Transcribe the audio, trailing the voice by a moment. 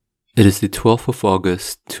It is the 12th of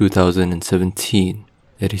August 2017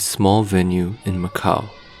 at a small venue in Macau.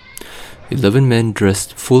 11 men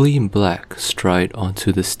dressed fully in black stride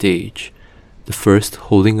onto the stage, the first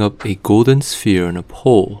holding up a golden sphere on a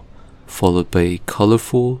pole, followed by a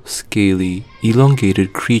colorful, scaly,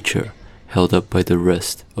 elongated creature held up by the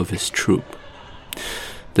rest of his troupe.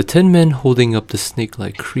 The 10 men holding up the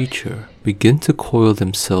snake-like creature begin to coil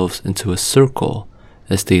themselves into a circle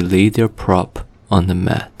as they lay their prop on the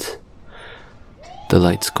mat. The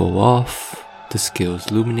lights go off, the scales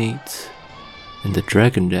illuminate, and the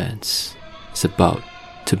dragon dance is about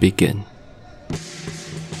to begin.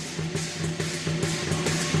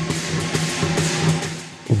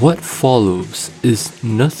 What follows is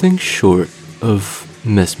nothing short of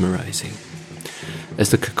mesmerizing.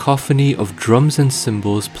 As the cacophony of drums and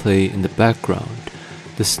cymbals play in the background,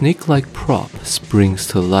 the snake-like prop springs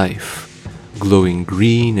to life. Glowing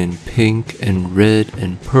green and pink and red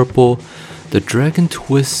and purple, the dragon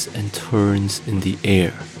twists and turns in the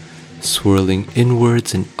air, swirling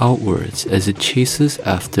inwards and outwards as it chases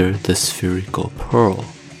after the spherical pearl.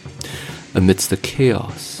 Amidst the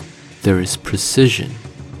chaos, there is precision,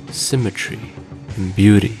 symmetry, and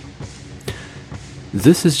beauty.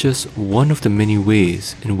 This is just one of the many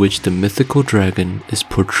ways in which the mythical dragon is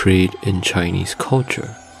portrayed in Chinese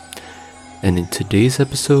culture. And in today's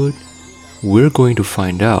episode, we're going to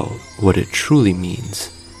find out what it truly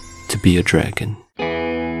means to be a dragon.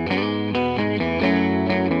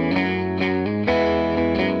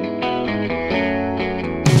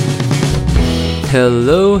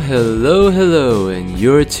 Hello, and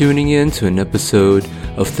you're tuning in to an episode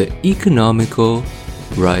of the Economical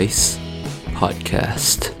Rice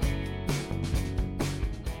Podcast.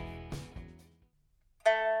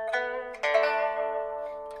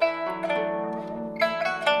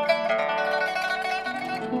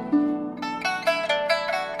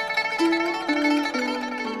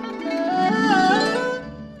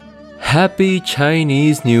 Happy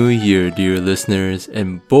Chinese New Year, dear listeners,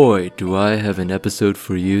 and boy, do I have an episode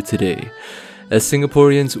for you today. As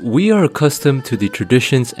Singaporeans, we are accustomed to the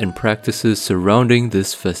traditions and practices surrounding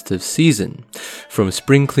this festive season. From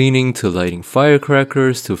spring cleaning to lighting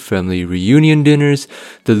firecrackers to family reunion dinners,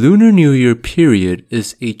 the Lunar New Year period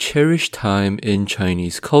is a cherished time in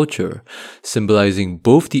Chinese culture, symbolizing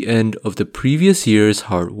both the end of the previous year's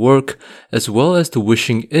hard work as well as the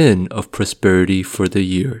wishing in of prosperity for the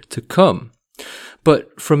year to come.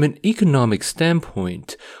 But from an economic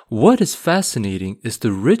standpoint, what is fascinating is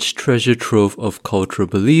the rich treasure trove of cultural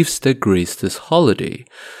beliefs that grace this holiday,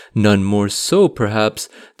 none more so perhaps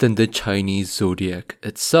than the Chinese zodiac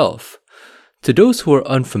itself. To those who are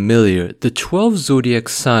unfamiliar, the 12 zodiac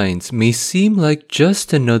signs may seem like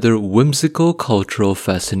just another whimsical cultural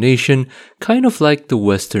fascination, kind of like the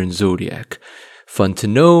Western zodiac. Fun to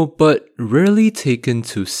know, but rarely taken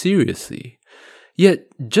too seriously. Yet,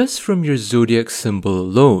 just from your zodiac symbol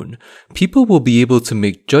alone, people will be able to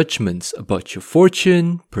make judgments about your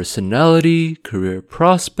fortune, personality, career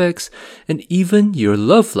prospects, and even your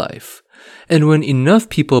love life. And when enough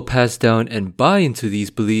people pass down and buy into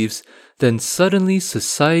these beliefs, then suddenly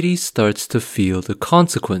society starts to feel the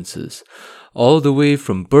consequences. All the way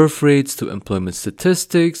from birth rates to employment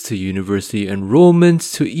statistics to university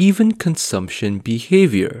enrollments to even consumption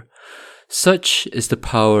behavior. Such is the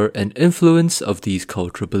power and influence of these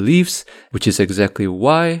cultural beliefs, which is exactly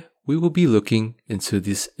why we will be looking into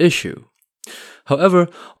this issue. However,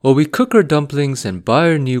 while we cook our dumplings and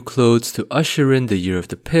buy our new clothes to usher in the Year of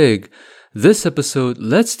the Pig, this episode,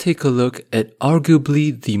 let's take a look at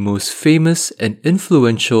arguably the most famous and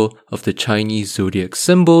influential of the Chinese zodiac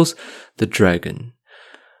symbols, the dragon.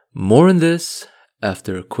 More on this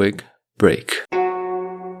after a quick break.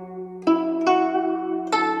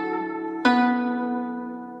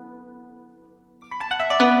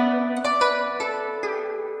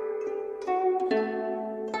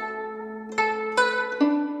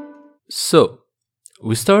 So,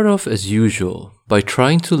 we start off as usual by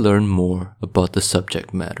trying to learn more about the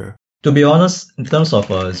subject matter. To be honest, in terms of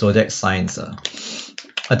zodiac signs,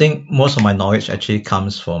 I think most of my knowledge actually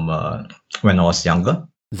comes from when I was younger.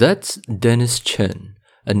 That's Dennis Chen,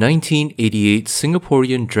 a 1988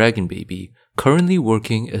 Singaporean dragon baby currently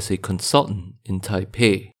working as a consultant in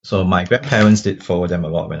Taipei. So my grandparents did follow them a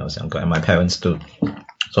lot when I was younger, and my parents too.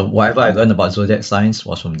 So whatever I learned about zodiac signs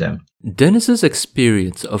was from them. Dennis's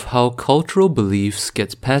experience of how cultural beliefs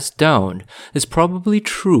gets passed down is probably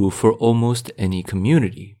true for almost any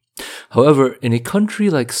community. However, in a country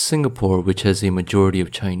like Singapore, which has a majority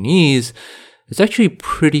of Chinese, it's actually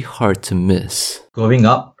pretty hard to miss. Growing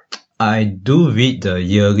up, I do read the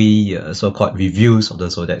yearly so-called reviews of the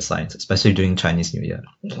zodiac signs, especially during Chinese New Year.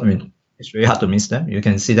 I mean, it's really hard to miss them. You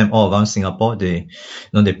can see them all around Singapore. They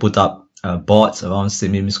put up boards around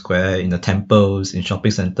Sim Lim Square, in the temples, in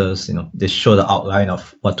shopping centers. They show the outline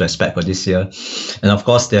of what to expect for this year, and of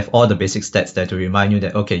course, they have all the basic stats there to remind you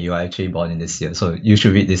that okay, you are actually born in this year, so you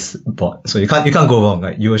should read this board. So you can't go wrong.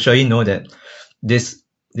 Right? You will surely know that this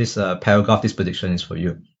paragraph, this prediction is for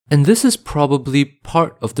you. And this is probably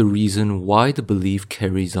part of the reason why the belief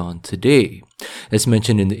carries on today. As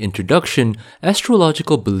mentioned in the introduction,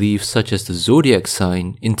 astrological beliefs such as the zodiac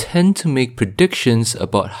sign intend to make predictions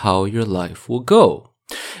about how your life will go.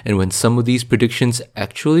 And when some of these predictions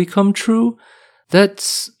actually come true,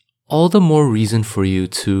 that's all the more reason for you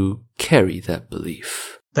to carry that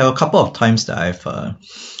belief. There are a couple of times that I've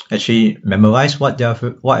actually memorized what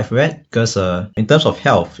I've read, because in terms of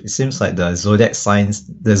health, it seems like the zodiac signs,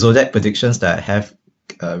 the zodiac predictions that I have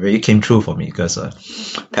really came true for me, because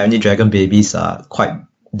apparently dragon babies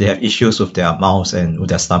they have issues with their mouths and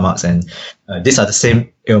with their stomachs, and these are the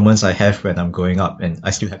same ailments I have when I'm growing up, and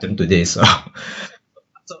I still have them today. So,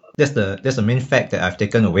 so that's the main fact that I've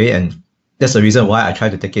taken away, and that's the reason why I try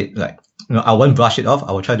to take it I won't brush it off.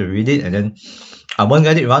 I will try to read it, and then I won't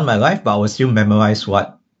let it run my life, but I will still memorize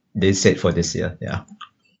what they said for this year. Yeah.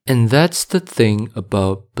 And that's the thing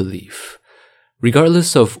about belief.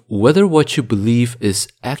 Regardless of whether what you believe is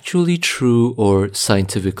actually true or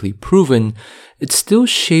scientifically proven, it still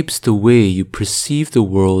shapes the way you perceive the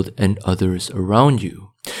world and others around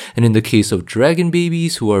you. And in the case of dragon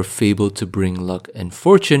babies who are fabled to bring luck and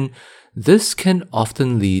fortune, this can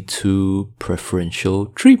often lead to preferential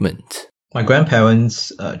treatment. My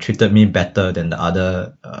grandparents treated me better than the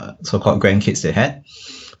other so-called grandkids they had.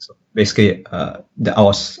 So basically, that I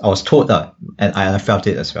was told that, and I felt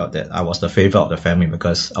it as well, that I was the favorite of the family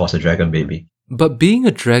because I was a dragon baby. But being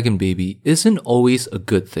a dragon baby isn't always a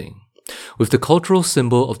good thing. With the cultural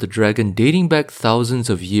symbol of the dragon dating back thousands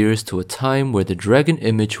of years to a time where the dragon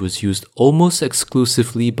image was used almost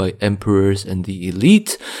exclusively by emperors and the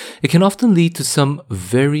elite, it can often lead to some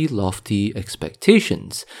very lofty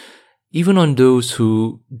expectations, even on those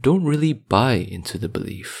who don't really buy into the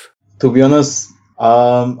belief. To be honest,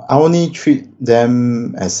 I only treat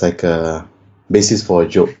them as like a basis for a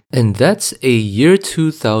joke. And that's a year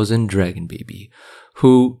 2000 dragon baby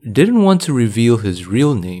who didn't want to reveal his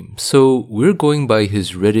real name, so we're going by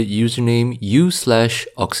his Reddit username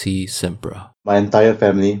u/OxySempra. My entire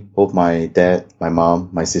family, both my dad, my mom,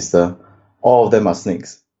 my sister, all of them are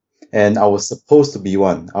snakes. And I was supposed to be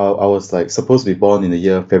one. I was supposed to be born in the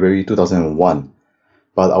year February 2001,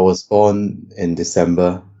 but I was born in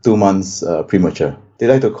December, 2 months premature. They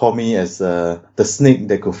like to call me as the snake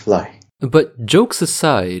that could fly. But jokes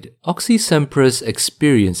aside, OxySempra's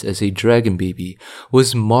experience as a dragon baby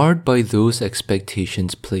was marred by those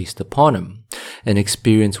expectations placed upon him, an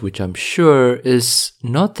experience which I'm sure is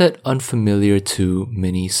not that unfamiliar to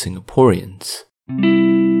many Singaporeans.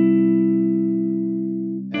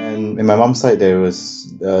 And in my mom's side, there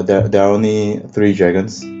are only 3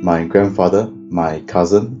 dragons: my grandfather, my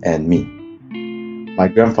cousin, and me. My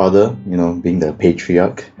grandfather, being the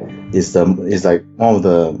patriarch, is like one of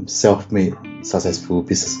the self-made, successful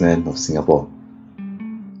businessmen of Singapore.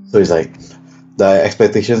 So it's like the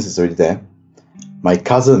expectations is already there. My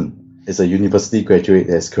cousin is a university graduate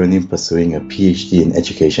that's currently pursuing a PhD in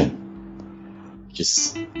education, which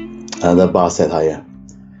is another bar set higher.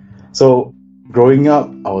 So growing up,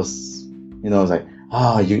 I was like,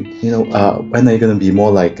 when are you going to be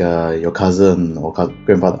more like your cousin or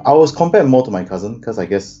grandfather? I was compared more to my cousin because I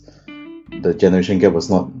guess the generation gap was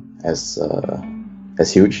not as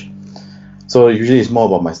huge. So usually it's more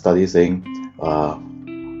about my studies, saying,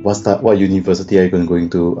 what university are you going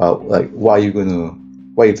to what are you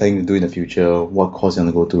planning to do in the future? What course you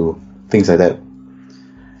want to go to? Things like that.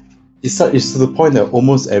 It's to the point that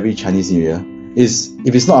almost every Chinese New Year is,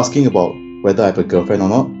 if it's not asking about whether I have a girlfriend or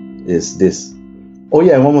not, is this. Oh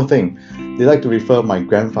yeah, and one more thing. They like to refer my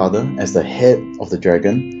grandfather as the head of the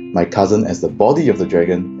dragon, my cousin as the body of the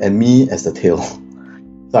dragon, and me as the tail.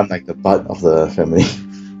 So I'm like the butt of the family.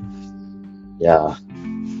 Yeah.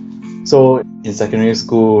 So in secondary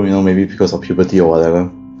school, maybe because of puberty or whatever,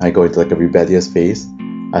 I go into like a rebellious phase.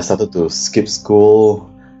 I started to skip school,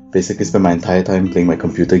 basically spend my entire time playing my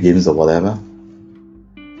computer games or whatever.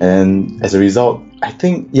 And as a result, I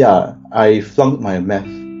think, I flunked my math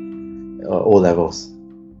O-levels.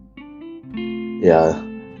 Yeah.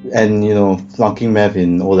 And, flunking math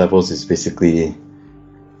in O-levels is basically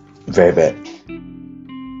very bad.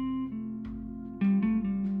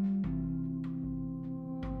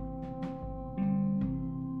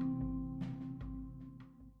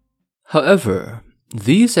 However,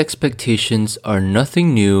 these expectations are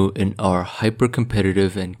nothing new in our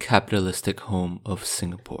hyper-competitive and capitalistic home of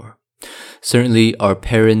Singapore. Certainly, our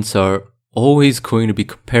parents are always going to be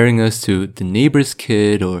comparing us to the neighbor's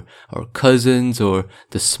kid or our cousins or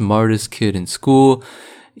the smartest kid in school,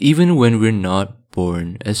 even when we're not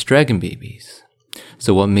born as dragon babies.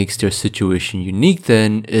 So what makes their situation unique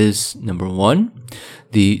then is, number one,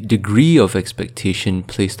 the degree of expectation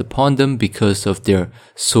placed upon them because of their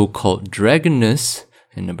so-called dragonness,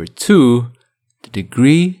 and number two, the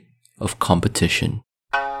degree of competition.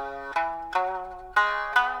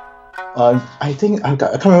 I think, I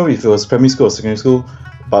can't remember if it was primary school or secondary school,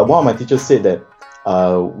 but one of my teachers said that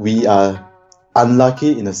we are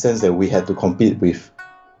unlucky in the sense that we had to compete with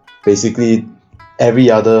basically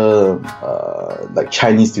every other like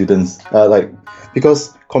Chinese students.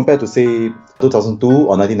 Because compared to say 2002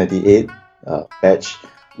 or 1998 batch,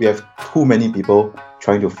 we have too many people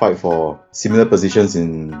trying to fight for similar positions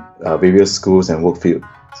in various schools and work field.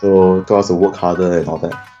 So to us to work harder and all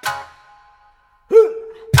that.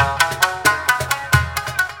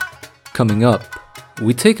 Coming up,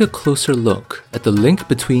 we take a closer look at the link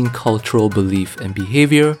between cultural belief and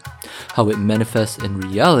behavior, how it manifests in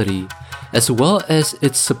reality, as well as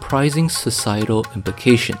its surprising societal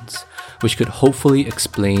implications, which could hopefully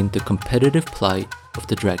explain the competitive plight of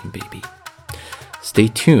the dragon baby. Stay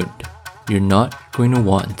tuned, you're not going to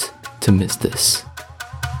want to miss this.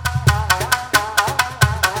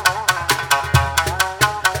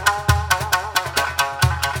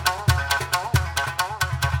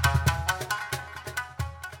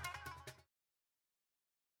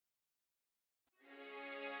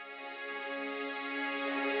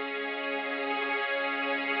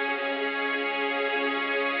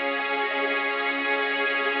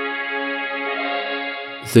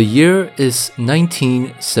 The year is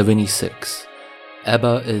 1976.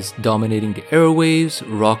 ABBA is dominating the airwaves,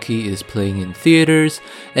 Rocky is playing in theaters,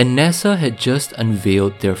 and NASA had just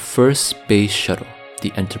unveiled their first space shuttle,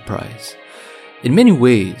 the Enterprise. In many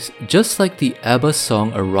ways, just like the ABBA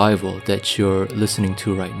song Arrival that you're listening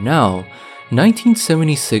to right now,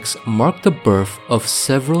 1976 marked the birth of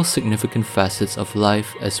several significant facets of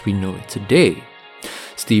life as we know it today.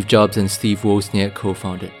 Steve Jobs and Steve Wozniak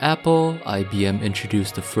co-founded Apple, IBM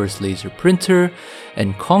introduced the first laser printer,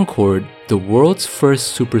 and Concorde, the world's first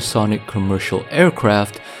supersonic commercial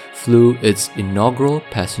aircraft, flew its inaugural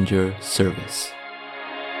passenger service.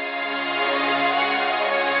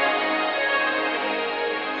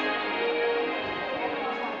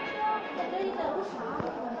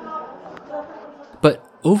 But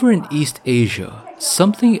over in East Asia,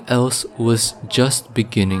 something else was just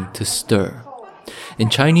beginning to stir. In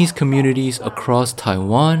Chinese communities across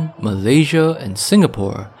Taiwan, Malaysia, and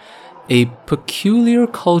Singapore, a peculiar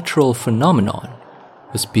cultural phenomenon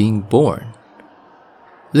was being born.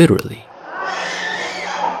 Literally.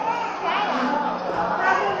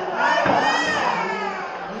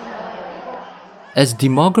 As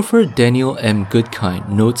demographer Daniel M. Goodkind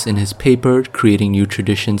notes in his paper Creating New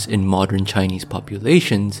Traditions in Modern Chinese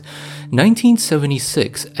Populations,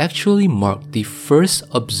 1976 actually marked the first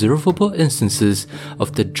observable instances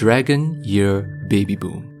of the Dragon Year baby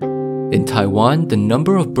boom. In Taiwan, the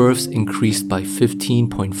number of births increased by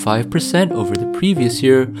 15.5% over the previous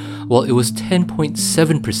year, while it was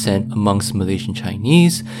 10.7% amongst Malaysian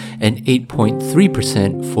Chinese and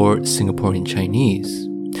 8.3% for Singaporean Chinese.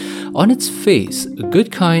 On its face,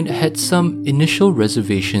 Goodkind had some initial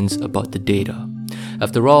reservations about the data.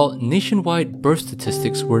 After all, nationwide birth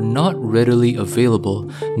statistics were not readily available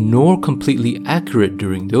nor completely accurate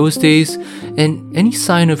during those days, and any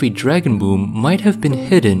sign of a dragon boom might have been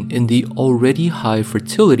hidden in the already high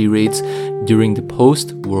fertility rates during the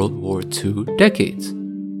post-World War II decades.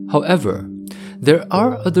 However, there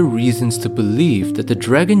are other reasons to believe that the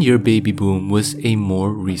Dragon Year baby boom was a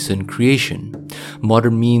more recent creation.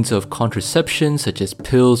 Modern means of contraception such as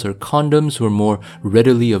pills or condoms were more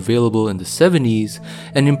readily available in the 70s,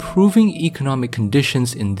 and improving economic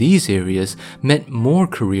conditions in these areas meant more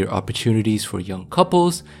career opportunities for young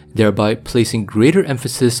couples, thereby placing greater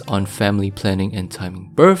emphasis on family planning and timing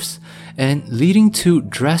births, and leading to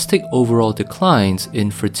drastic overall declines in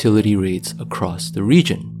fertility rates across the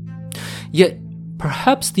region. Yet,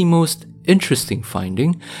 perhaps the most interesting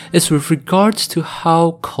finding is with regards to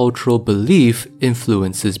how cultural belief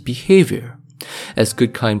influences behavior. As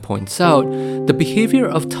Goodkind points out, the behavior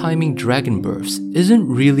of timing dragon births isn't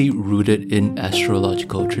really rooted in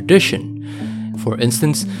astrological tradition. For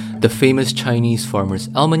instance, the famous Chinese Farmer's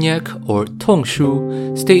Almanac, or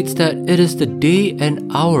Tongshu, states that it is the day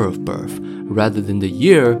and hour of birth, rather than the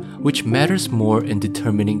year, which matters more in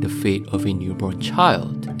determining the fate of a newborn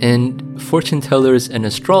child. And fortune tellers and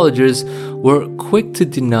astrologers were quick to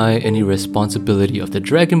deny any responsibility of the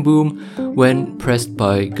dragon boom when pressed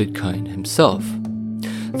by Goodkind himself.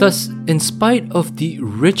 Thus, in spite of the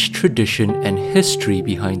rich tradition and history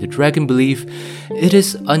behind the dragon belief, it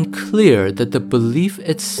is unclear that the belief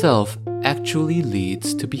itself actually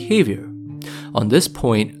leads to behavior. On this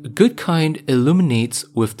point, Goodkind illuminates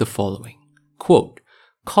with the following, quote,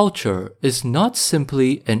 "Culture is not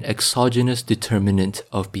simply an exogenous determinant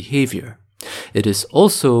of behavior. It is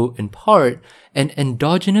also, in part, an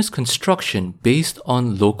endogenous construction based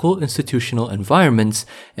on local institutional environments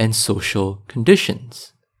and social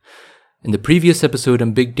conditions." In the previous episode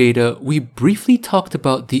on Big Data, we briefly talked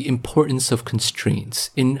about the importance of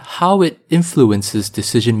constraints in how it influences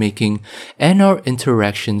decision-making and our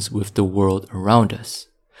interactions with the world around us.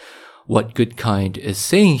 What Goodkind is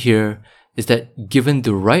saying here is that given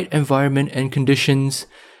the right environment and conditions,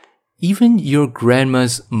 even your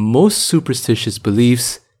grandma's most superstitious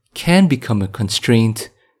beliefs can become a constraint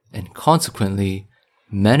and consequently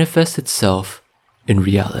manifest itself in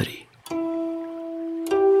reality.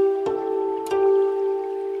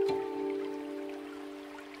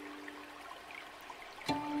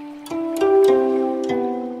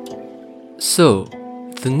 So,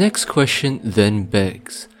 the next question then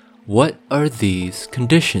begs, what are these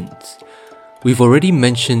conditions? We've already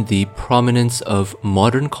mentioned the prominence of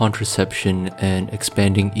modern contraception and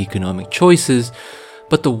expanding economic choices,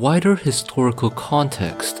 but the wider historical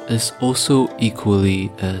context is also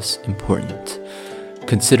equally as important.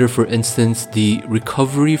 Consider, for instance, the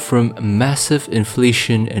recovery from massive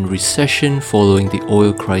inflation and recession following the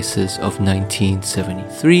oil crisis of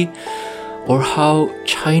 1973, or how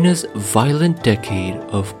China's violent decade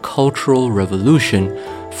of cultural revolution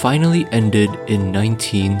finally ended in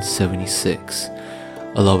 1976,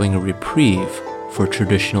 allowing a reprieve for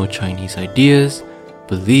traditional Chinese ideas,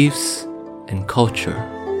 beliefs, and culture.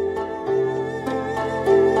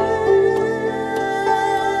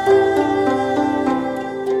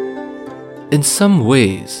 In some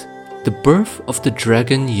ways, the birth of the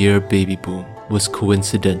Dragon Year baby boom was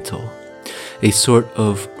coincidental. A sort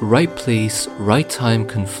of right place, right time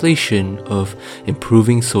conflation of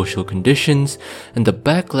improving social conditions and the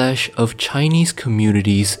backlash of Chinese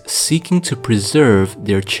communities seeking to preserve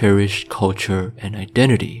their cherished culture and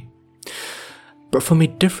identity. But from a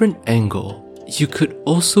different angle, you could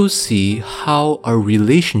also see how our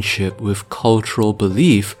relationship with cultural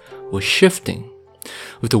belief was shifting.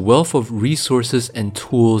 With the wealth of resources and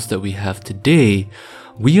tools that we have today,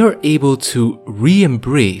 we are able to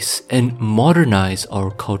re-embrace and modernize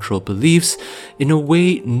our cultural beliefs in a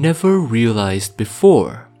way never realized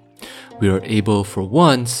before. We are able, for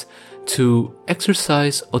once, to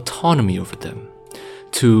exercise autonomy over them,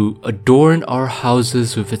 to adorn our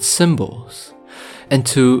houses with its symbols, and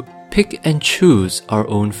to pick and choose our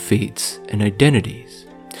own fates and identities.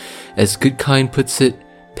 As Goodkind puts it,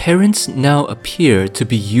 parents now appear to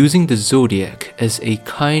be using the zodiac as a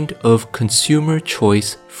kind of consumer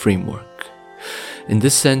choice framework. In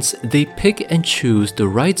this sense, they pick and choose the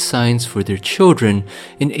right signs for their children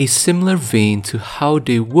in a similar vein to how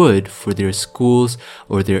they would for their schools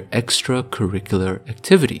or their extracurricular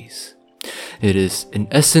activities. It is, in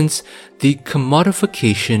essence, the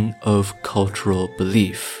commodification of cultural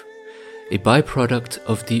belief, a byproduct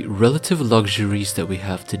of the relative luxuries that we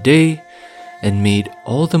have today, and made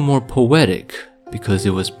all the more poetic because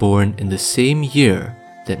it was born in the same year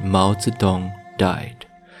that Mao Zedong died.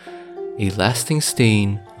 A lasting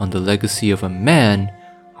stain on the legacy of a man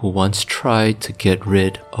who once tried to get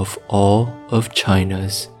rid of all of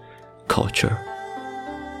China's culture.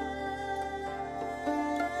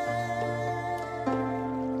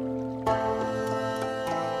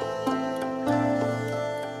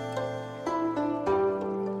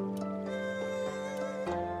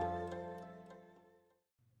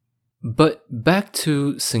 But back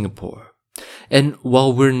to Singapore. And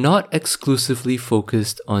while we're not exclusively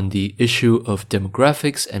focused on the issue of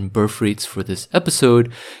demographics and birth rates for this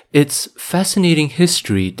episode, its fascinating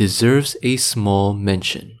history deserves a small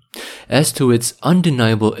mention as to its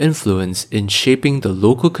undeniable influence in shaping the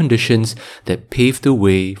local conditions that paved the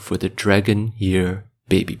way for the Dragon Year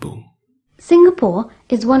baby boom. Singapore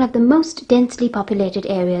is one of the most densely populated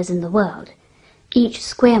areas in the world. Each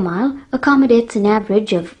square mile accommodates an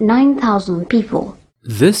average of 9,000 people.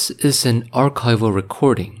 This is an archival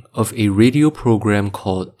recording of a radio program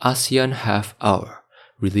called ASEAN Half Hour,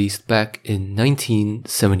 released back in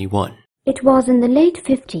 1971. It was in the late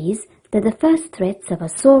 50s that the first threats of a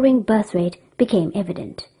soaring birth rate became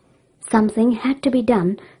evident. Something had to be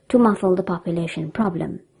done to muffle the population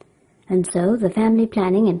problem, and so the Family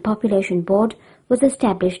Planning and Population Board was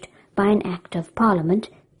established by an Act of Parliament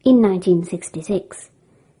in 1966.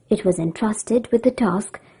 It was entrusted with the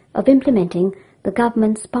task of implementing the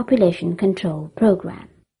government's population control program.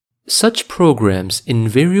 Such programs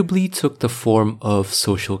invariably took the form of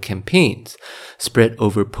social campaigns, spread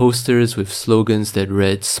over posters with slogans that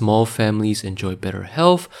read "Small families enjoy better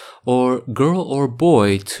health" or "Girl or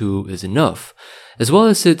boy, 2 is enough," as well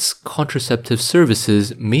as its contraceptive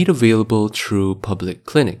services made available through public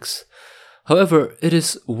clinics. However, it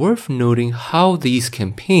is worth noting how these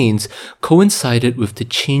campaigns coincided with the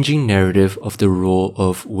changing narrative of the role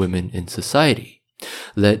of women in society,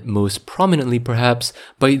 led most prominently perhaps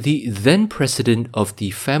by the then president of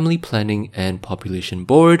the Family Planning and Population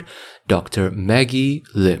Board, Dr. Maggie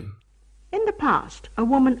Lim. In the past, a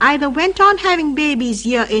woman either went on having babies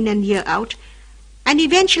year in and year out and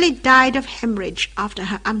eventually died of hemorrhage after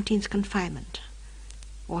her umpteenth confinement,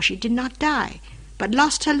 or she did not die, but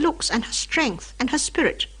lost her looks and her strength and her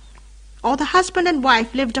spirit, or the husband and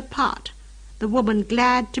wife lived apart, the woman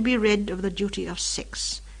glad to be rid of the duty of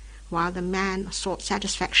sex, while the man sought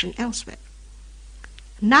satisfaction elsewhere.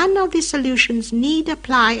 None of these solutions need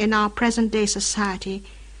apply in our present-day society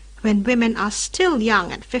when women are still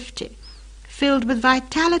young at 50, filled with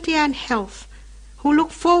vitality and health, who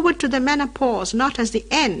look forward to the menopause not as the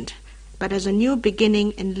end, but as a new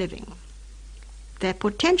beginning in living. Their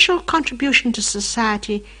potential contribution to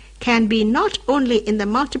society can be not only in the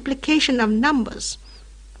multiplication of numbers,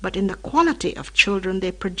 but in the quality of children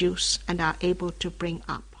they produce and are able to bring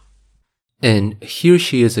up. And here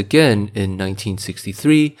she is again in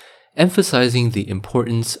 1963, emphasizing the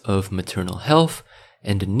importance of maternal health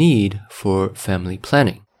and the need for family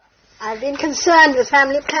planning. I've been concerned with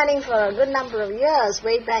family planning for a good number of years,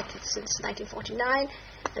 way back since 1949.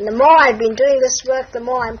 And the more I've been doing this work, the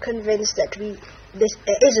more I'm convinced that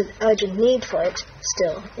there is an urgent need for it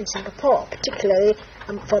still in Singapore, particularly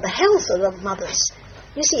for the health of the mothers.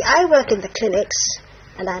 You see, I work in the clinics,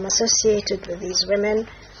 and I'm associated with these women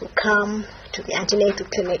who come to the antenatal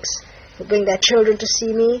clinics, who bring their children to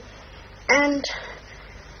see me. And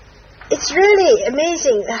it's really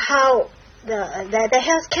amazing how their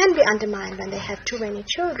health can be undermined when they have too many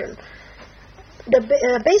children.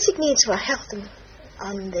 The basic needs for health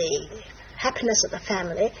and the happiness of the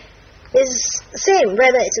family is the same,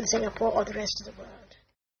 whether it's in Singapore or the rest of the world.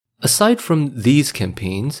 Aside from these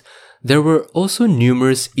campaigns, there were also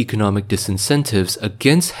numerous economic disincentives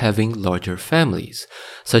against having larger families,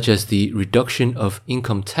 such as the reduction of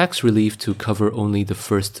income tax relief to cover only the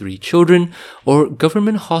first 3 children, or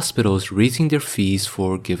government hospitals raising their fees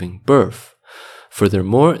for giving birth.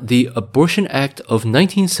 Furthermore, the Abortion Act of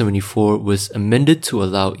 1974 was amended to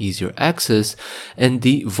allow easier access, and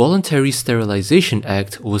the Voluntary Sterilization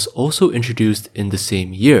Act was also introduced in the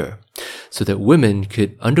same year, so that women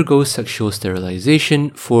could undergo sexual sterilization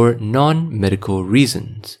for non-medical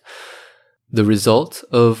reasons. The result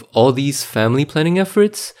of all these family planning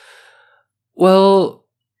efforts? Well,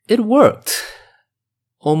 it worked.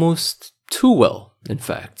 Almost too well, in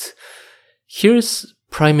fact. Here's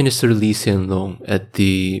Prime Minister Lee Hsien Loong at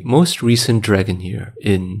the most recent Dragon Year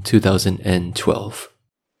in 2012.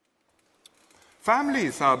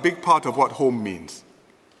 Families are a big part of what home means,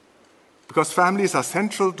 because families are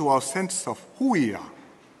central to our sense of who we are.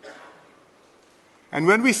 And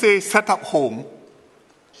when we say set up home,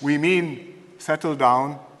 we mean settle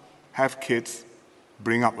down, have kids,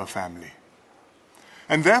 bring up a family.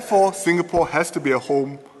 And therefore, Singapore has to be a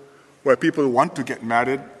home where people want to get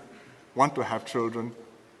married, want to have children,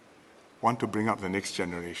 want to bring up the next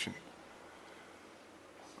generation.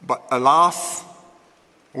 But alas,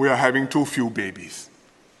 we are having too few babies.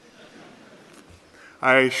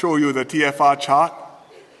 I show you the TFR chart.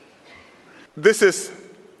 This is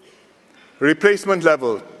replacement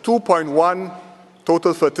level, 2.1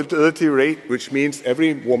 total fertility rate, which means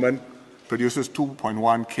every woman produces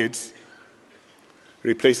 2.1 kids,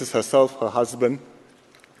 replaces herself, her husband,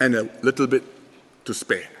 and a little bit to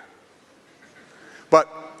spare. But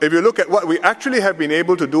if you look at what we actually have been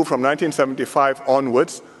able to do from 1975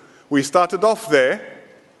 onwards, we started off there,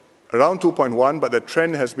 around 2.1, but the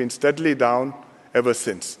trend has been steadily down ever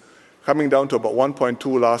since, coming down to about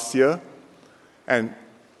 1.2 last year, and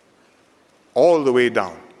all the way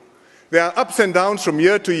down. There are ups and downs from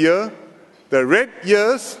year to year. The red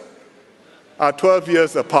years are 12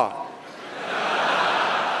 years apart.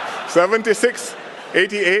 76,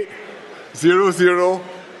 88, 00,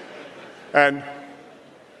 and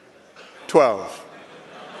 12.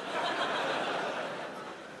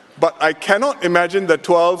 but I cannot imagine the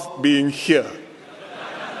 12 being here.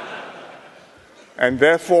 And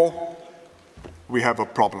therefore, we have a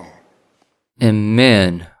problem. And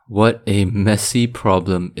man, what a messy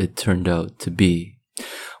problem it turned out to be.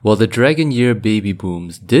 While the Dragon Year baby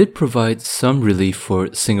booms did provide some relief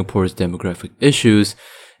for Singapore's demographic issues,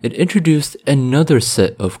 it introduced another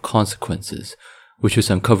set of consequences, which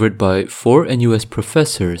was uncovered by 4 NUS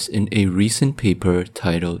professors in a recent paper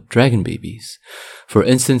titled Dragon Babies. For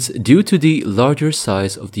instance, due to the larger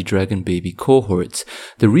size of the dragon baby cohorts,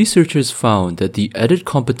 the researchers found that the added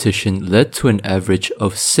competition led to an average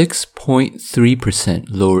of 6.3%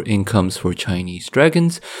 lower incomes for Chinese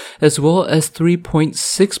dragons, as well as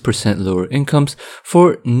 3.6% lower incomes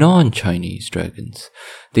for non-Chinese dragons.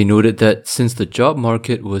 They noted that since the job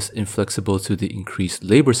market was inflexible to the increased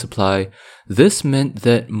labor supply, this meant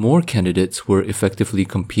that more candidates were effectively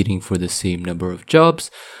competing for the same number of jobs,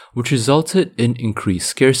 which resulted in increased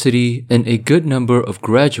scarcity and a good number of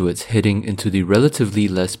graduates heading into the relatively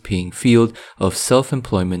less paying field of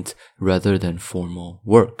self-employment rather than formal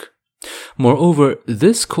work. Moreover,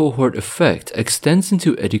 this cohort effect extends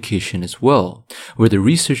into education as well, where the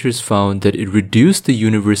researchers found that it reduced the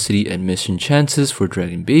university admission chances for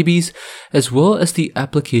dragon babies, as well as the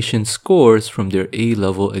application scores from their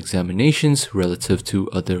A-level examinations relative to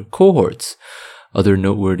other cohorts. Other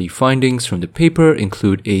noteworthy findings from the paper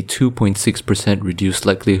include a 2.6% reduced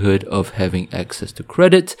likelihood of having access to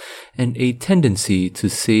credit and a tendency to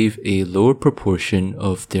save a lower proportion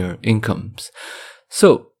of their incomes.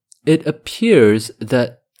 So, it appears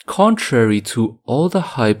that contrary to all the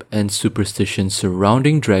hype and superstition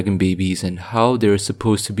surrounding dragon babies and how they're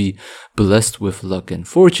supposed to be blessed with luck and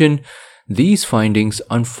fortune, these findings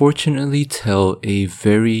unfortunately tell a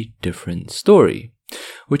very different story,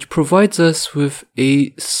 which provides us with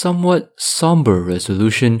a somewhat somber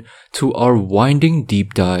resolution to our winding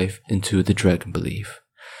deep dive into the dragon belief.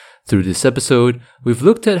 Through this episode, we've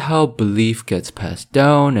looked at how belief gets passed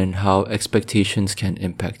down and how expectations can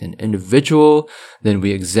impact an individual. Then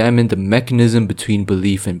we examined the mechanism between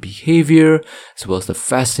belief and behavior, as well as the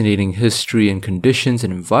fascinating history and conditions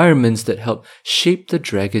and environments that help shape the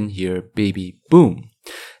Dragon Year baby boom.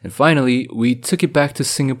 And finally, we took it back to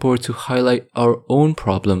Singapore to highlight our own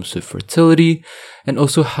problems with fertility and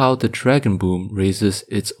also how the dragon boom raises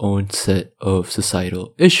its own set of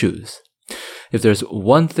societal issues. If there's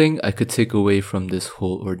one thing I could take away from this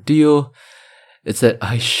whole ordeal, it's that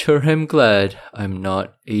I sure am glad I'm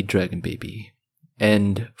not a dragon baby.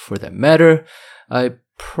 And for that matter, I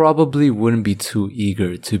probably wouldn't be too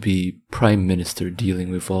eager to be Prime Minister dealing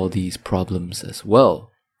with all these problems as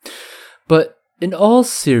well. But in all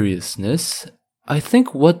seriousness, I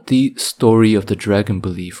think what the story of the dragon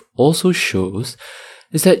belief also shows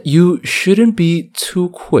is that you shouldn't be too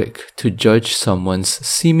quick to judge someone's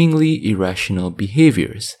seemingly irrational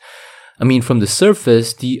behaviors. I mean, from the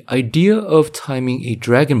surface, the idea of timing a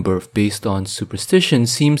dragon birth based on superstition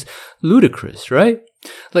seems ludicrous, right?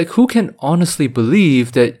 Like, who can honestly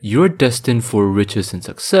believe that you're destined for riches and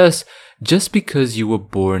success just because you were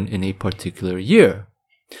born in a particular year?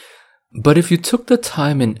 But if you took the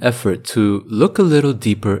time and effort to look a little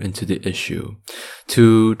deeper into the issue,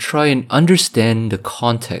 to try and understand the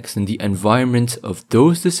context and the environment of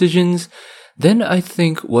those decisions, then I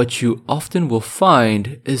think what you often will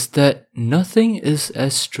find is that nothing is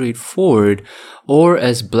as straightforward or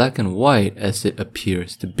as black and white as it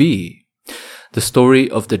appears to be. The story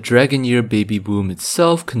of the Dragon Year baby boom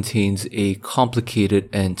itself contains a complicated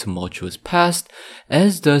and tumultuous past,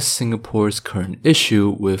 as does Singapore's current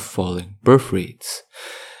issue with falling birth rates.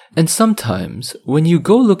 And sometimes, when you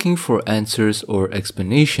go looking for answers or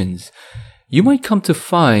explanations, you might come to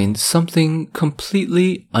find something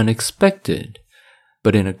completely unexpected,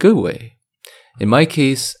 but in a good way. In my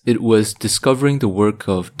case, it was discovering the work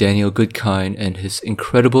of Daniel Goodkind and his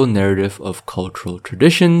incredible narrative of cultural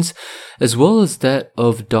traditions, as well as that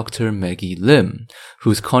of Dr. Maggie Lim,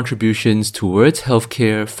 whose contributions towards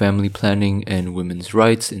healthcare, family planning, and women's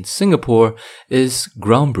rights in Singapore is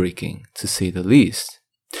groundbreaking, to say the least.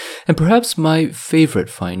 And perhaps my favorite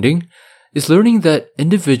finding is learning that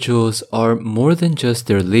individuals are more than just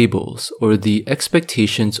their labels or the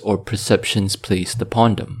expectations or perceptions placed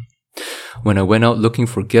upon them. When I went out looking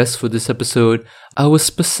for guests for this episode, I was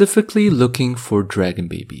specifically looking for dragon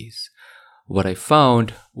babies. What I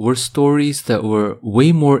found were stories that were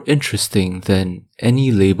way more interesting than any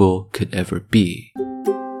label could ever be.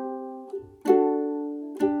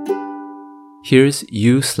 Here's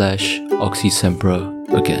you/Oxysempra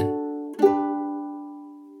again.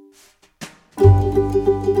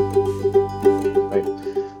 Right.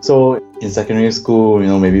 So in secondary school,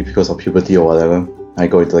 maybe because of puberty or whatever, I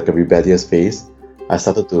got into like a rebellious phase. I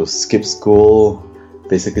started to skip school,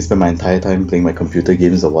 basically spend my entire time playing my computer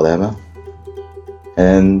games or whatever.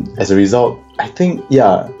 And as a result, I think,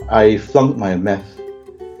 I flunked my math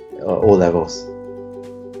O-levels.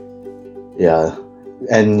 Yeah,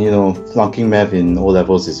 and flunking math in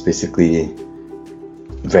O-levels is basically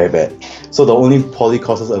very bad. So the only poly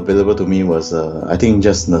courses available to me was, I think,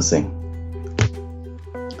 just nursing.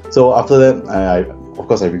 So after that, I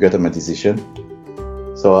regretted my decision.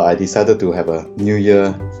 So I decided to have a new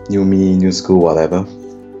year, new me, new school, whatever.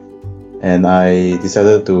 And I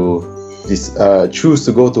decided to choose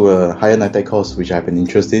to go to a higher NITEC course which I have an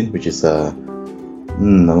interest in, which is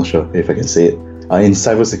I'm not sure if I can say it, in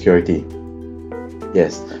cybersecurity.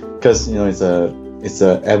 Yes, because it's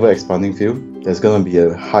a ever expanding field. There's gonna be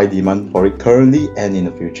a high demand for it currently and in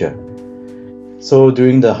the future. So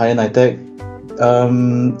during the higher NITEC,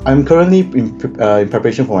 I'm currently in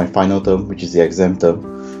preparation for my final term, which is the exam term.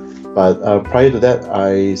 But prior to that,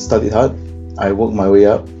 I studied hard. I worked my way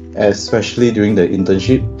up, especially during the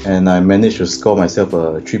internship, and I managed to score myself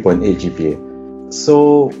a 3.8 GPA.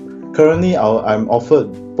 So currently, I'm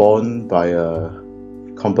offered bond by a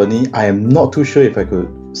company. I am not too sure if I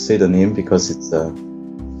could say the name because it's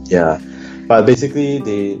but basically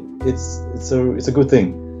it's a good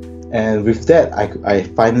thing. And with that, I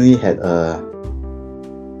finally had a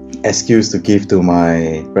excuse to give to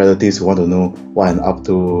my relatives who want to know what I'm up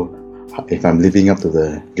to, if I'm living up to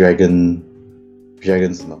the dragons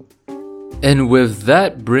or not. And with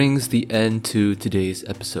that brings the end to today's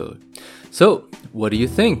episode. So, what do you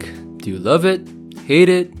think? Do you love it? Hate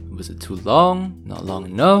it? Was it too long? Not long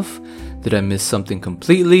enough? Did I miss something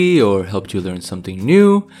completely or helped you learn something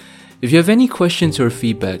new? If you have any questions or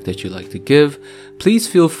feedback that you'd like to give, please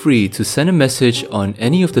feel free to send a message on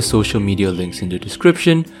any of the social media links in the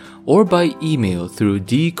description or by email through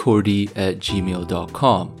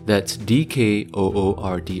dkoordi@gmail.com. That's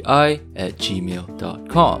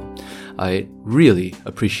dkoordi@gmail.com. I really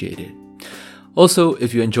appreciate it. Also,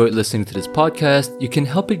 if you enjoyed listening to this podcast, you can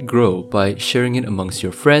help it grow by sharing it amongst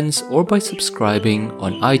your friends or by subscribing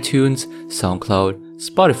on iTunes, SoundCloud,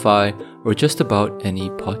 Spotify, or just about any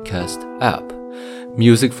podcast app.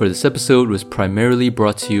 Music for this episode was primarily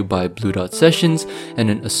brought to you by Blue Dot Sessions and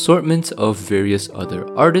an assortment of various other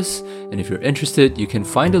artists. And if you're interested, you can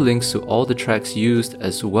find the links to all the tracks used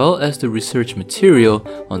as well as the research material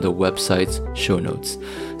on the website's show notes.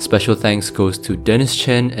 Special thanks goes to Dennis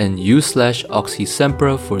Chen and U/Oxy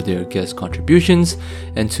Sempra for their guest contributions,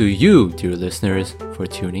 and to you, dear listeners, for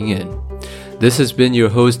tuning in. This has been your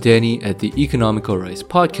host Danny at the Economical Rice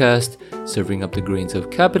Podcast, serving up the grains of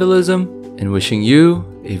capitalism and wishing you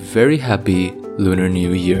a very happy Lunar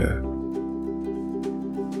New Year.